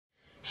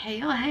Hey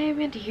y'all, hey,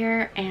 Amanda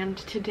here, and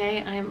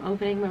today I'm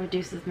opening my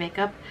Medusa's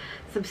makeup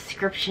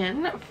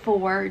subscription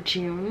for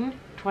June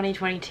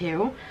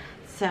 2022.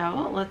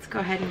 So let's go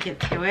ahead and get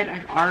to it.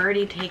 I've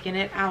already taken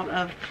it out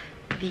of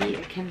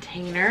the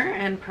container,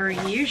 and per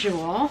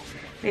usual,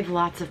 we have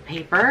lots of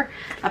paper,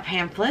 a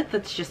pamphlet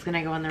that's just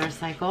gonna go in the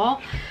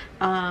recycle,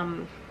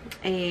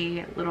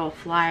 a little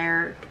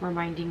flyer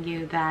reminding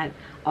you that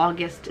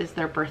August is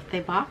their birthday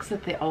box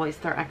that they always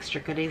throw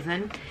extra goodies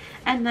in,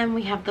 and then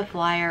we have the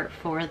flyer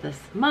for this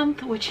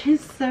month, which is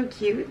so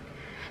cute.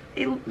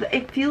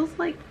 It feels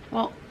like,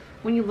 well,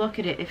 when you look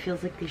at it, it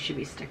feels like these should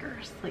be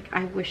stickers. Like,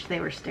 I wish they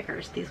were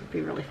stickers. These would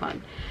be really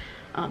fun.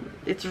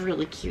 It's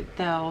really cute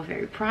though,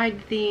 very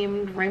pride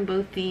themed,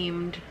 rainbow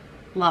themed,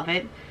 love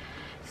it.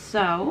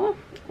 So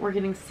we're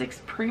getting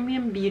 6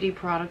 premium beauty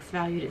products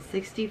valued at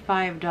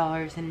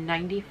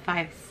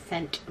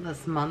 $65.95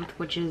 this month,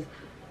 which is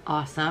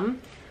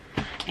awesome.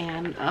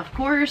 And of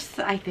course,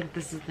 I think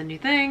this is the new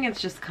thing.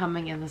 It's just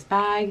coming in this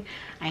bag.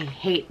 I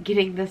hate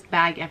getting this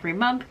bag every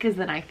month because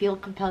then I feel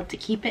compelled to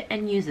keep it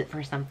and use it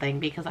for something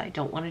because I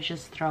don't want to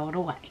just throw it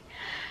away.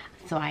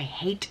 So I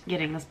hate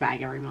getting this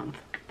bag every month.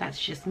 That's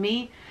just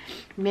me.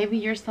 Maybe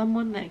you're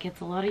someone that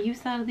gets a lot of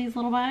use out of these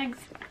little bags.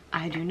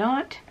 I do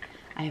not.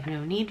 I have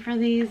no need for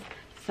these,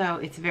 so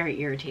it's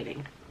very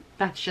irritating.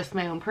 That's just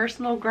my own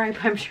personal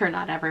gripe. I'm sure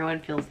not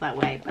everyone feels that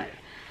way, but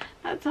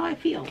that's how I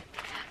feel.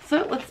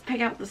 So let's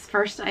pick out this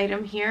first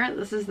item here.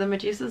 This is the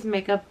Medusa's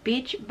Makeup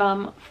Beach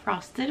Bum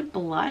Frosted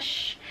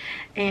Blush,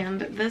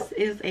 and this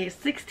is a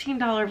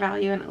 $16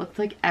 value, and it looks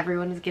like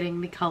everyone is getting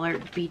the color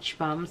Beach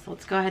Bum. So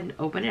let's go ahead and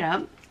open it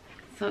up.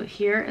 So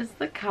here is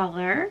the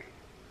color.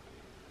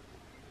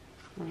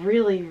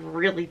 Really,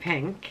 really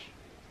pink.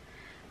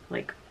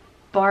 Like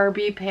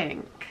Barbie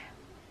pink.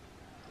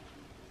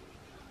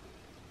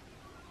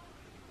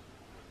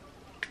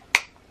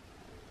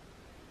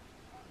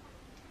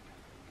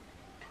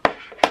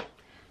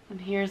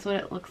 And here's what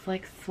it looks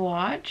like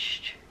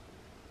swatched.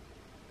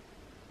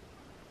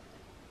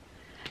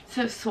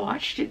 So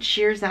swatched, it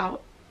shears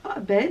out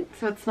a bit,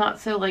 so it's not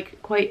so like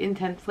quite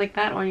intense like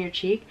that on your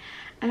cheek.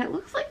 And it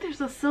looks like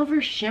there's a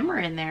silver shimmer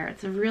in there.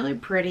 It's a really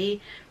pretty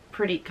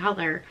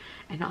color,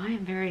 and I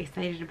am very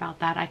excited about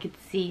that. I could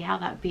see how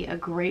that'd be a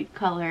great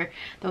color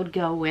that would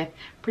go with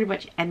pretty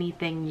much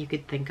anything you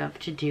could think of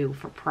to do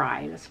for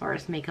Pride as far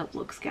as makeup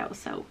looks go.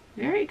 So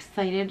very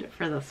excited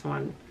for this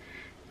one.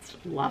 It's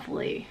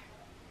lovely.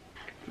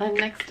 The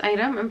next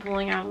item I'm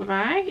pulling out of the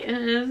bag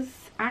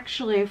is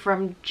actually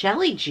from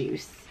Jelly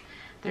Juice.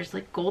 There's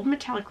like gold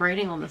metallic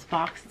writing on this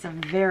box. It's a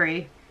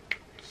very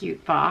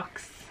cute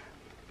box.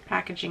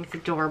 Packaging's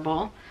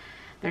adorable.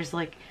 There's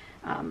like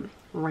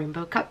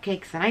rainbow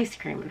cupcakes and ice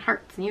cream and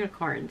hearts and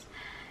unicorns.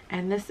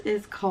 And this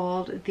is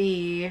called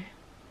the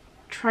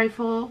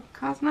Trifle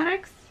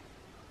Cosmetics.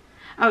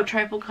 Oh,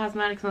 Trifle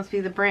Cosmetics must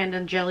be the brand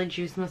and Jelly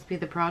Juice must be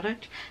the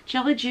product.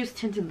 Jelly Juice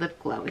Tinted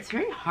Lip Glow. It's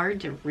very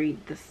hard to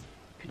read this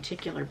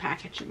particular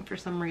packaging for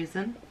some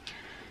reason.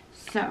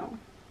 So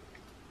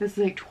this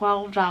is a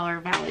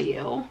 $12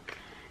 value,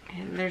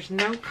 and there's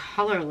no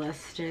color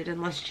listed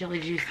unless Jelly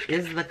Juice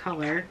is the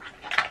color.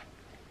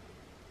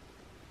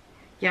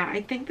 Yeah,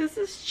 I think this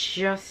is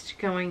just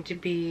going to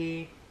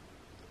be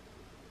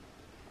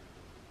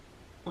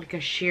like a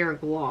sheer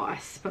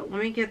gloss, but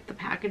let me get the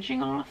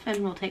packaging off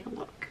and we'll take a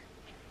look.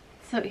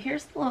 So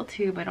here's the little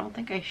tube. I don't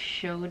think I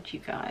showed you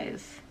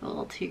guys the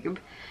little tube.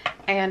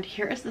 And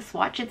here is the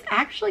swatch. It's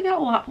actually got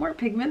a lot more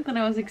pigment than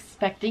I was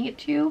expecting it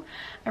to.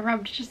 I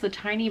rubbed just a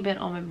tiny bit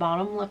on my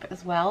bottom lip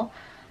as well.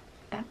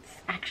 That's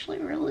actually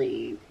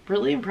really,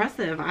 really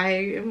impressive. I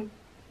am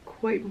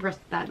quite impressed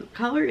with that. The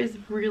color is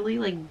really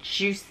like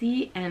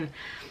juicy and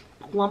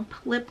plump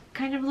lip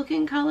kind of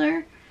looking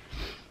color.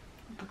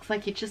 Looks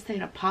like you just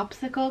ate a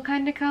popsicle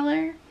kind of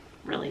color.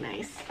 Really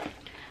nice.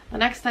 The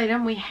next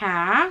item we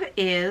have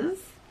is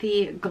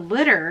the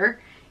glitter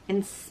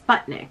in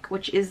Sputnik,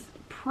 which is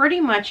pretty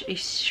much a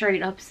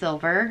straight up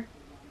silver.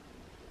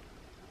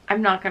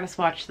 I'm not going to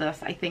swatch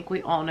this. I think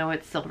we all know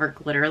what silver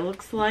glitter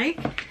looks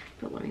like.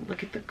 But let me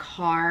look at the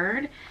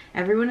card.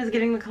 Everyone is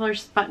getting the color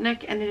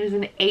Sputnik, and it is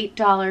an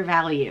 $8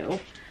 value.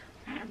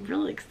 I'm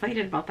really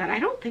excited about that. I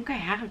don't think I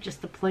have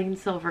just the plain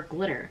silver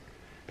glitter,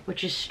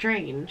 which is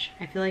strange.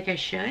 I feel like I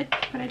should,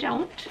 but I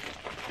don't.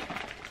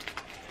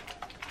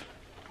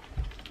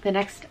 The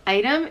next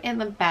item in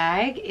the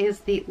bag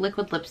is the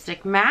liquid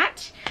lipstick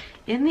matte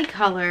in the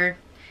color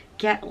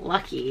Get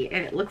Lucky,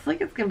 and it looks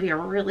like it's going to be a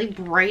really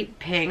bright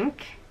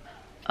pink.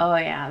 Oh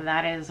yeah,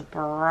 that is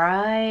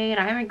bright.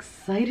 I'm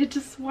excited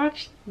to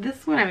swatch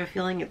this one. I have a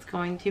feeling it's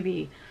going to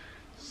be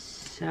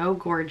so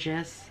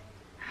gorgeous.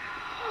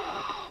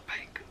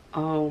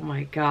 Oh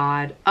my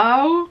god.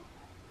 Oh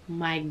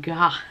my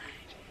god.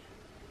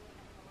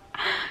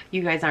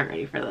 You guys aren't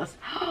ready for this.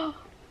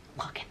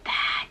 Look at that.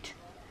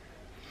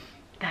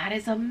 That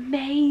is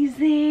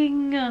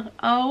amazing.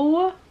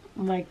 Oh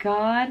my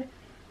god.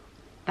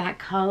 That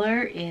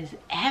color is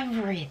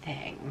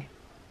everything.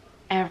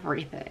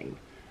 Everything.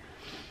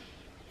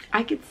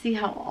 I could see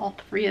how all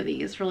three of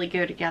these really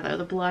go together.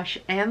 The blush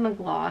and the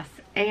gloss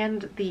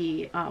and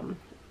the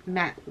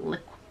matte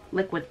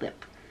liquid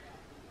lip.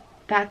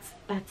 That's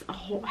a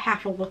whole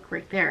half a look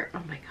right there.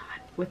 Oh my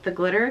god. With the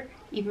glitter,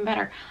 even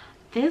better.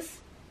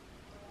 This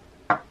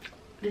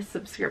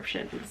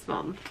subscription this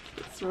month,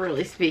 it's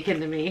really speaking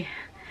to me.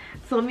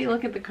 So let me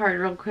look at the card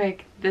real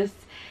quick. This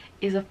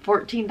is a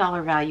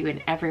 $14 value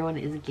and everyone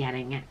is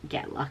getting it.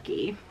 Get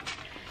lucky.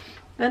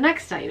 The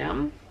next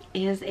item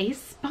is a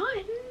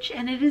sponge,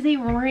 and it is a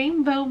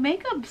rainbow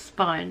makeup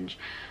sponge.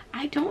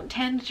 I don't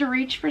tend to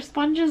reach for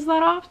sponges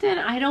that often.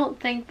 I don't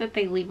think that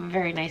they leave a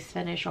very nice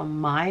finish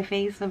on my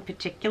face in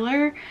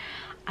particular.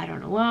 I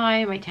don't know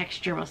why. My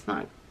texture must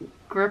not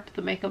grip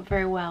the makeup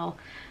very well.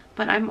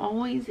 But I'm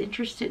always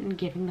interested in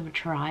giving them a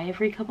try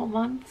every couple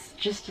months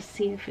just to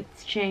see if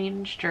it's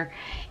changed or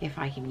if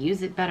I can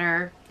use it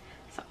better.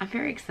 So I'm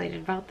very excited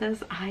about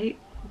this. I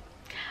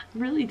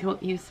really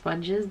don't use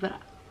sponges, but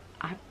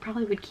I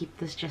probably would keep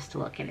this just to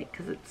look at it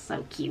because it's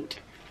so cute.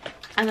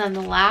 And then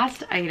the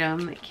last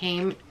item that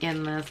came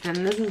in this, and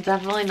this is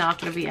definitely not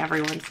going to be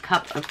everyone's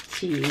cup of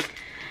tea.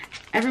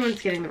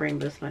 Everyone's getting the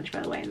rainbow sponge,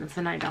 by the way, and it's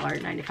a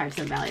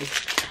 $9.95 value.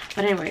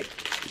 But anyway,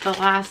 the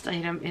last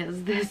item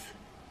is this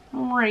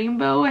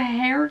rainbow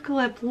hair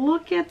clip.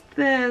 Look at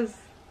this.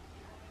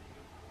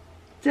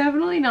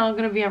 Definitely not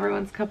going to be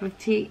everyone's cup of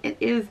tea. It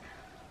is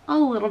a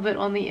little bit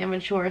on the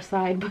immature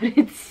side, but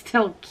it's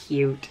still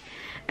cute.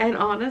 And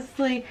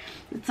honestly,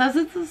 it says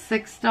it's a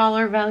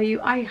 $6 value.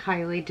 I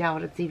highly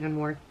doubt it's even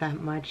worth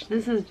that much.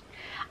 This is,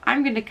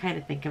 I'm going to kind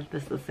of think of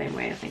this the same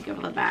way I think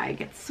of the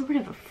bag. It's sort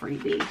of a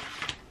freebie,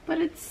 but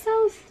it's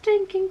so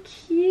stinking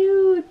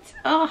cute.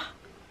 Oh,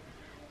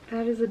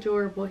 that is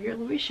adorable. Here,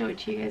 let me show it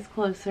to you guys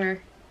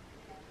closer.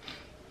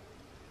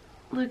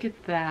 Look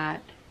at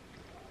that.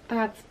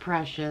 That's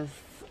precious.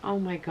 Oh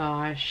my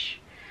gosh.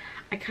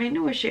 I kind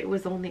of wish it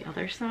was on the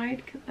other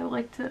side because I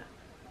like to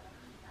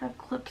have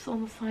clips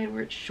on the side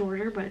where it's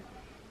shorter, but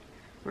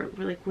where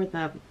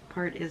the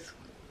part is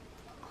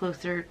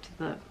closer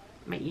to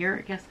my ear,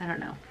 I guess. I don't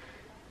know.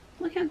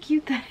 Look how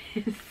cute that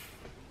is.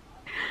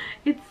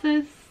 It's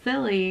so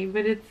silly,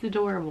 but it's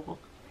adorable.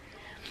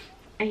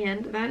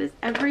 And that is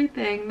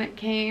everything that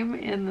came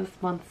in this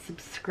month's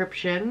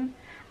subscription.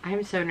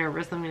 I'm so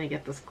nervous I'm going to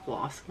get this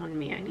gloss on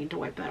me. I need to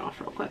wipe that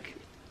off real quick.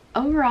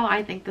 Overall,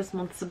 I think this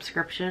month's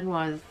subscription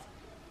was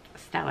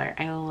stellar.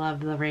 I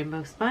love the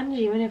rainbow sponge,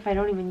 even if I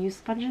don't even use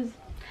sponges.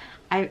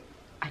 I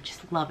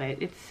just love it.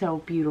 It's so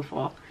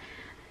beautiful.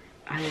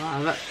 I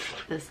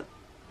love this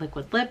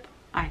liquid lip.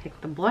 I think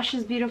the blush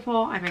is beautiful.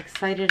 I'm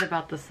excited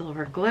about the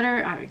silver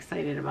glitter. I'm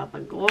excited about the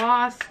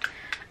gloss.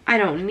 I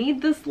don't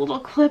need this little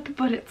clip,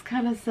 but it's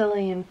kind of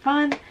silly and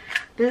fun.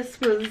 This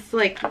was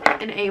like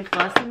an A+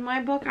 in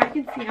my book. I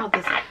can see how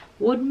this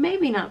would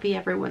maybe not be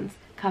everyone's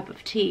cup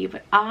of tea,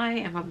 but I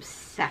am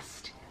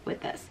obsessed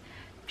with this.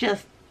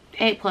 Just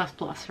A++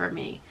 for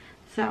me.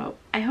 So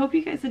I hope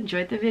you guys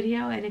enjoyed the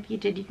video, and if you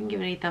did, you can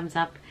give it a thumbs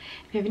up.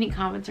 If you have any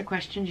comments or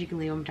questions, you can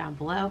leave them down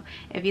below.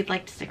 If you'd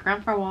like to stick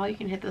around for a while, you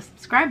can hit the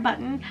subscribe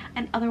button,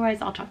 and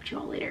otherwise I'll talk to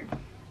you all later.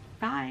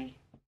 Bye!